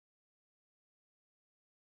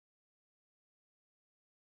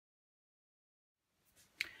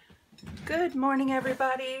Good morning,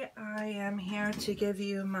 everybody. I am here to give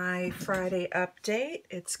you my Friday update.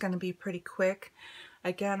 It's going to be pretty quick.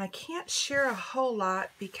 Again, I can't share a whole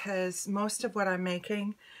lot because most of what I'm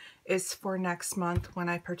making is for next month when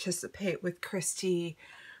I participate with Christy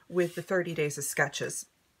with the 30 Days of Sketches.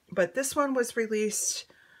 But this one was released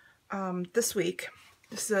this week.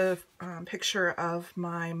 This is a picture of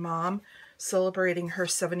my mom celebrating her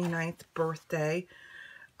 79th birthday.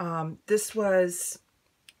 This was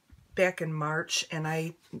back in March, and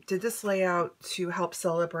I did this layout to help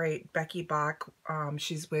celebrate Becky Bach.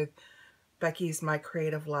 She's with Becky's My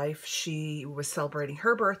Creative Life. She was celebrating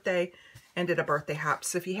her birthday and did a birthday hop.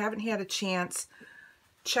 So if you haven't had a chance,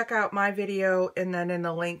 check out my video, and then in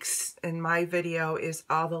the links in my video is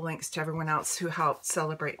all the links to everyone else who helped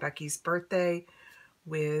celebrate Becky's birthday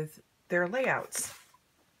with their layouts.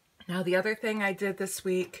 Now, the other thing I did this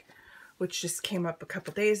week, which just came up a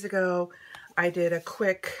couple days ago, I did a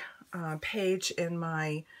quick page in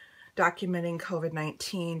my Documenting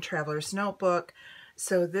COVID-19 Traveler's Notebook.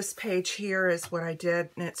 So this page here is what I did,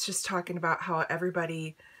 and it's just talking about how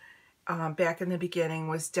everybody back in the beginning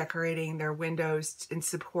was decorating their windows in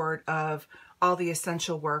support of all the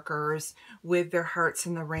essential workers with their hearts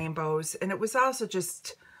and the rainbows. And it was also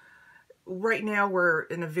just, right now we're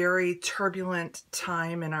in a very turbulent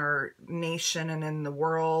time in our nation and in the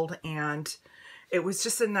world, and it was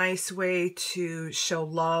just a nice way to show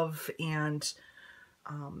love, and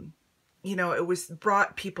you know, it was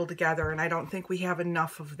brought people together, and I don't think we have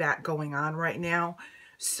enough of that going on right now.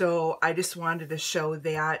 So I just wanted to show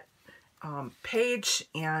that page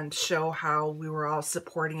and show how we were all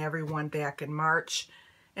supporting everyone back in March,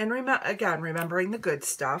 and again, remembering the good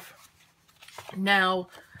stuff. Now,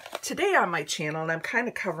 today on my channel, and I'm kind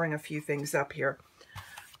of covering a few things up here,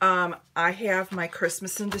 I have my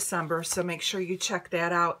Christmas in December, so make sure you check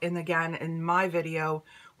that out. And again, in my video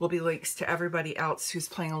will be links to everybody else who's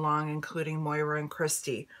playing along, including Moira and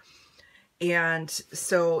Christy. And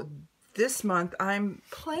so this month I'm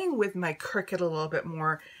playing with my Cricut a little bit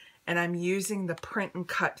more, and I'm using the print and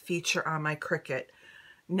cut feature on my Cricut.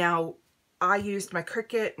 Now, I used my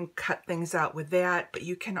Cricut and cut things out with that, but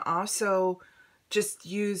you can also just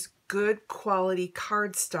use good quality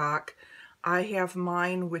cardstock. I have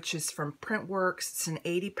mine, which is from Printworks. It's an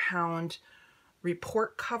 80-pound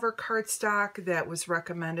report cover cardstock that was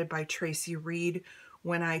recommended by Tracy Reed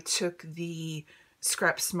when I took the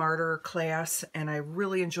Scrap Smarter class, and I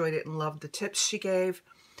really enjoyed it and loved the tips she gave.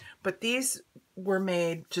 But these were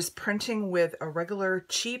made just printing with a regular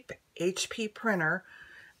cheap HP printer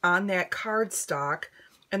on that cardstock,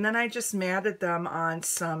 and then I just matted them on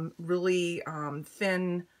some really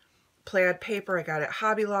thin plaid paper I got at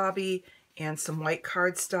Hobby Lobby, and some white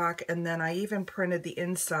cardstock, and then I even printed the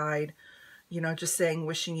inside, you know, just saying,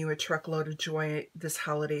 wishing you a truckload of joy this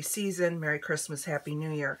holiday season, Merry Christmas, Happy New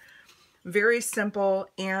Year. Very simple,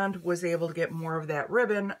 and was able to get more of that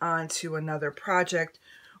ribbon onto another project,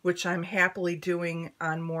 which I'm happily doing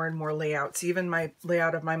on more and more layouts. Even my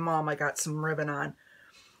layout of my mom, I got some ribbon on.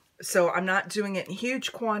 So I'm not doing it in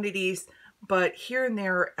huge quantities, but here and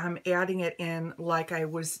there I'm adding it in. Like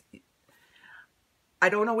I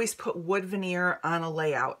don't always put wood veneer on a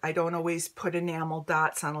layout. I don't always put enamel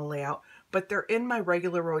dots on a layout, but they're in my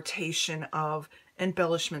regular rotation of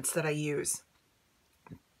embellishments that I use.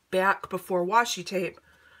 Back before washi tape,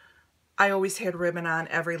 I always had ribbon on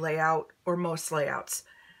every layout, or most layouts.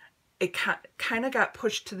 It kind of got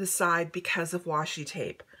pushed to the side because of washi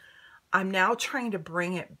tape. I'm now trying to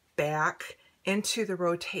bring it back into the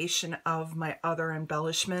rotation of my other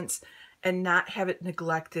embellishments and not have it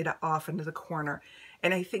neglected off into the corner.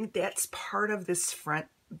 And I think that's part of this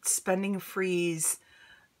spending freeze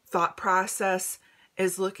thought process,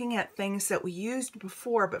 is looking at things that we used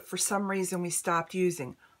before, but for some reason we stopped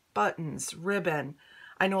using. Buttons, ribbon.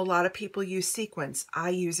 I know a lot of people use sequins. I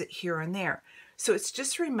use it here and there. So it's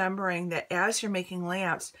just remembering that as you're making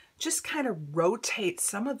layouts, just kind of rotate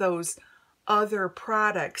some of those other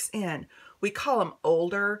products in. We call them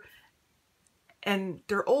older, and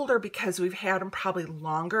they're older because we've had them probably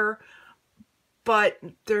longer, but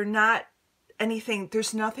they're not anything,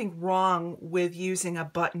 there's nothing wrong with using a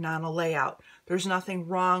button on a layout. There's nothing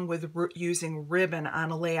wrong with using ribbon on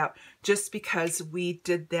a layout just because we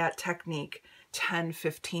did that technique 10,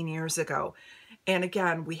 15 years ago. And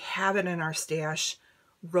again, we have it in our stash,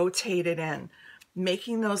 rotate it in.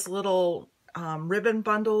 Making those little ribbon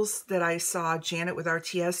bundles that I saw Janet with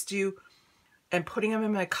RTS do, and putting them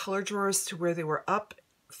in my color drawers to where they were up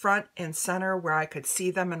front and center where I could see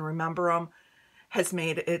them and remember them, has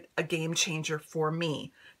made it a game changer for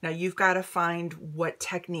me. Now you've got to find what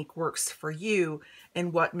technique works for you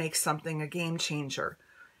and what makes something a game changer.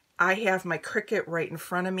 I have my Cricut right in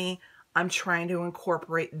front of me. I'm trying to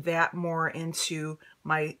incorporate that more into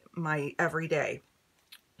my everyday.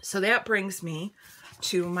 So that brings me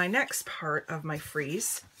to my next part of my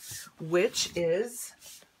freeze, which is,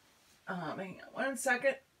 hang on one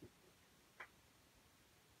second.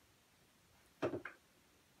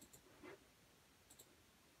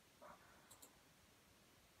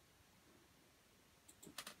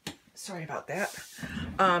 Sorry about that.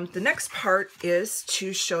 The next part is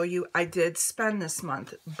to show you I did spend this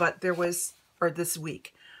month, but there was, or this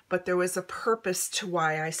week, but there was a purpose to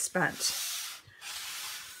why I spent.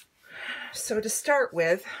 So to start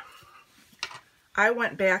with, I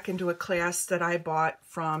went back into a class that I bought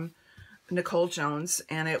from Nicole Jones,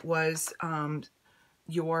 and it was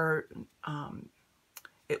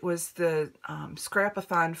it was the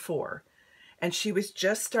Scrapathon 4. And she was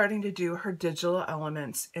just starting to do her digital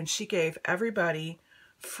elements, and she gave everybody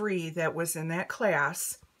free that was in that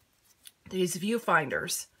class these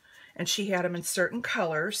viewfinders, and she had them in certain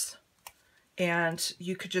colors, and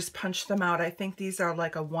you could just punch them out. I think these are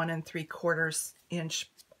like a 1 3/4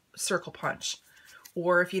 inch circle punch,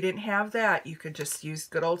 or if you didn't have that, you could just use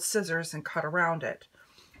good old scissors and cut around it.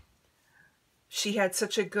 She had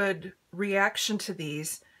such a good reaction to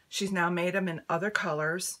these. She's now made them in other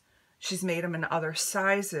colors. She's made them in other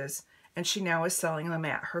sizes, and she now is selling them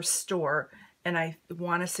at her store. And I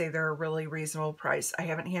want to say they're a really reasonable price. I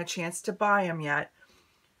haven't had a chance to buy them yet,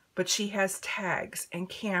 but she has tags and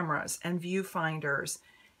cameras and viewfinders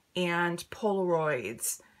and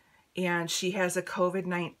Polaroids, and she has a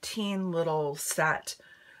COVID-19 little set.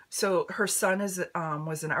 So her son is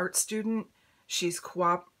was an art student. She's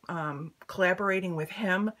collaborating with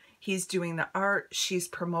him. He's doing the art, she's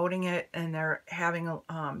promoting it, and they're having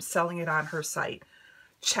selling it on her site.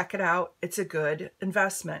 Check it out. It's a good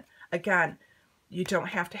investment. Again, you don't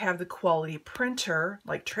have to have the quality printer,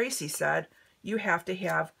 like Tracy said. You have to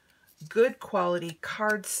have good quality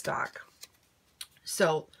cardstock.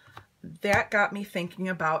 So that got me thinking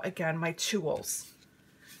about, again, my tools.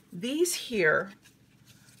 These here,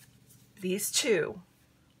 these two,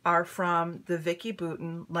 are from the Vicki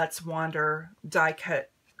Boutin Let's Wander die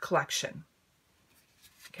cut collection.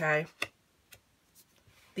 Okay.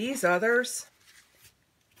 These others,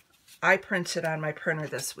 I printed on my printer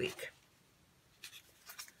this week.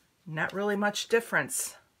 Not really much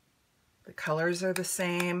difference. The colors are the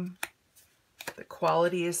same. The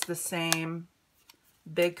quality is the same.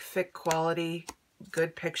 Big, thick quality,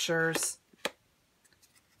 good pictures.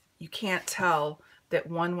 You can't tell that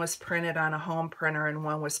one was printed on a home printer and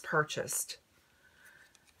one was purchased.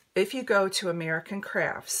 If you go to American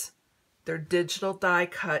Crafts, their digital die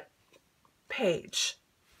cut page,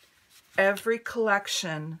 every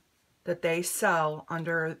collection that they sell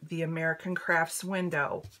under the American Crafts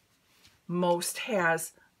window, most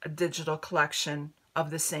has a digital collection of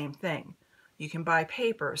the same thing. You can buy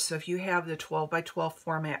paper. So if you have the 12x12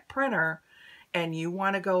 format printer and you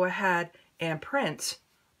want to go ahead and print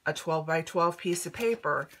a 12x12 piece of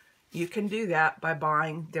paper, you can do that by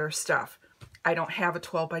buying their stuff. I don't have a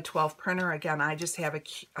 12x12 printer. Again, I just have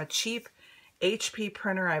a cheap HP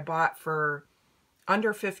printer I bought for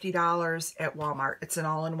under $50 at Walmart. It's an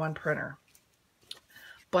all-in-one printer.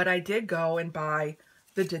 But I did go and buy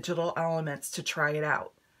the digital elements to try it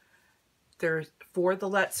out. There's, for the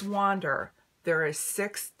Let's Wander, there is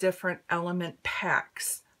 6 different element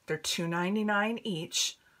packs. They're $2.99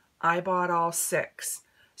 each. I bought all 6.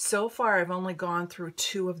 So far, I've only gone through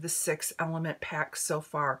 2 of the 6 element packs so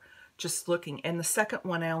far, just looking. And the second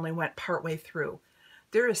one, I only went partway through.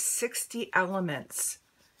 There is 60 elements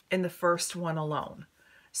in the first one alone.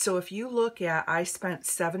 So if you look at, I spent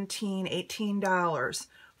 $17, $18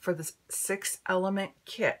 for the 6 element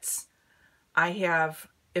kits. I have,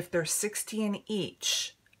 if there's 60 in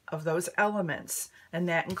each of those elements, and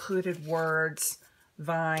that included words,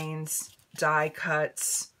 vines, die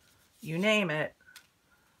cuts, you name it,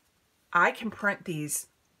 I can print these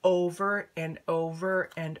over and over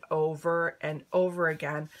and over and over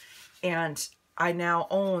again. And I now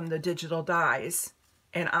own the digital dies,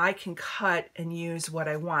 and I can cut and use what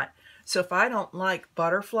I want. So if I don't like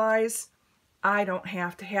butterflies, I don't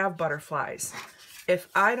have to have butterflies. If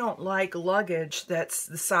I don't like luggage that's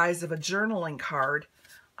the size of a journaling card,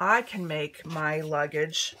 I can make my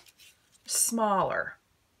luggage smaller.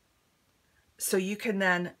 So you can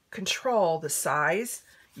then control the size.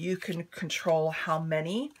 You can control how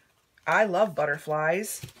many. I love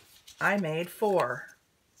butterflies. I made 4.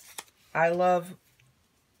 I love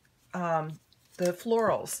the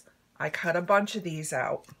florals. I cut a bunch of these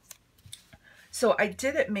out. So I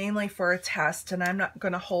did it mainly for a test, and I'm not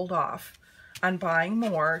going to hold off. on buying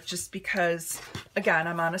more just because, again,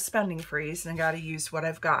 I'm on a spending freeze and I got to use what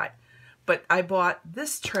I've got. But I bought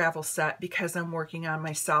this travel set because I'm working on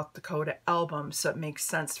my South Dakota album, so it makes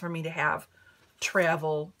sense for me to have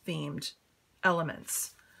travel themed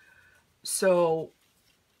elements. So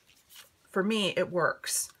for me, it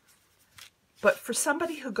works. But for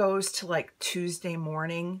somebody who goes to like Tuesday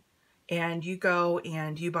morning and you go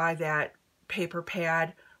and you buy that paper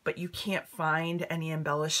pad, but you can't find any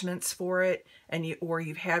embellishments for it, and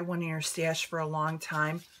you've had one in your stash for a long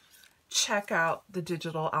time, check out the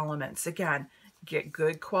Digital Elements. Again, get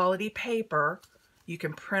good quality paper. You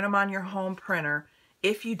can print them on your home printer.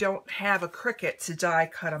 If you don't have a Cricut to die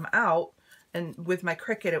cut them out, and with my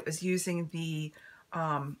Cricut it was using the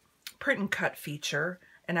print and cut feature,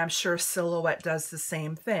 and I'm sure Silhouette does the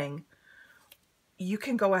same thing, you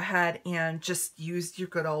can go ahead and just use your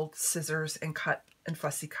good old scissors and cut and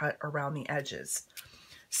fussy cut around the edges.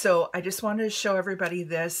 So I just wanted to show everybody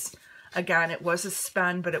this. Again, it was a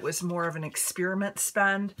spend, but it was more of an experiment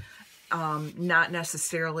spend, not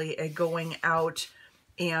necessarily a going out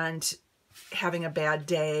and having a bad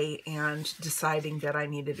day and deciding that I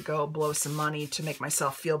needed to go blow some money to make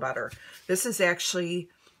myself feel better. This is actually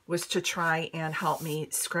was to try and help me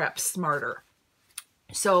scrap smarter.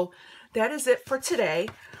 So that is it for today.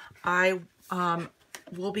 I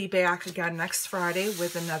will be back again next Friday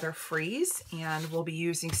with another freeze, and we'll be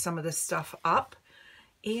using some of this stuff up.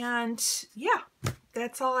 And yeah,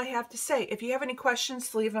 that's all I have to say. If you have any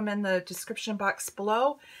questions, leave them in the description box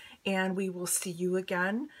below, and we will see you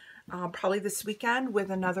again probably this weekend with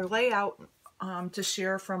another layout to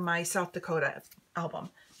share from my South Dakota album.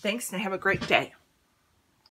 Thanks, and have a great day.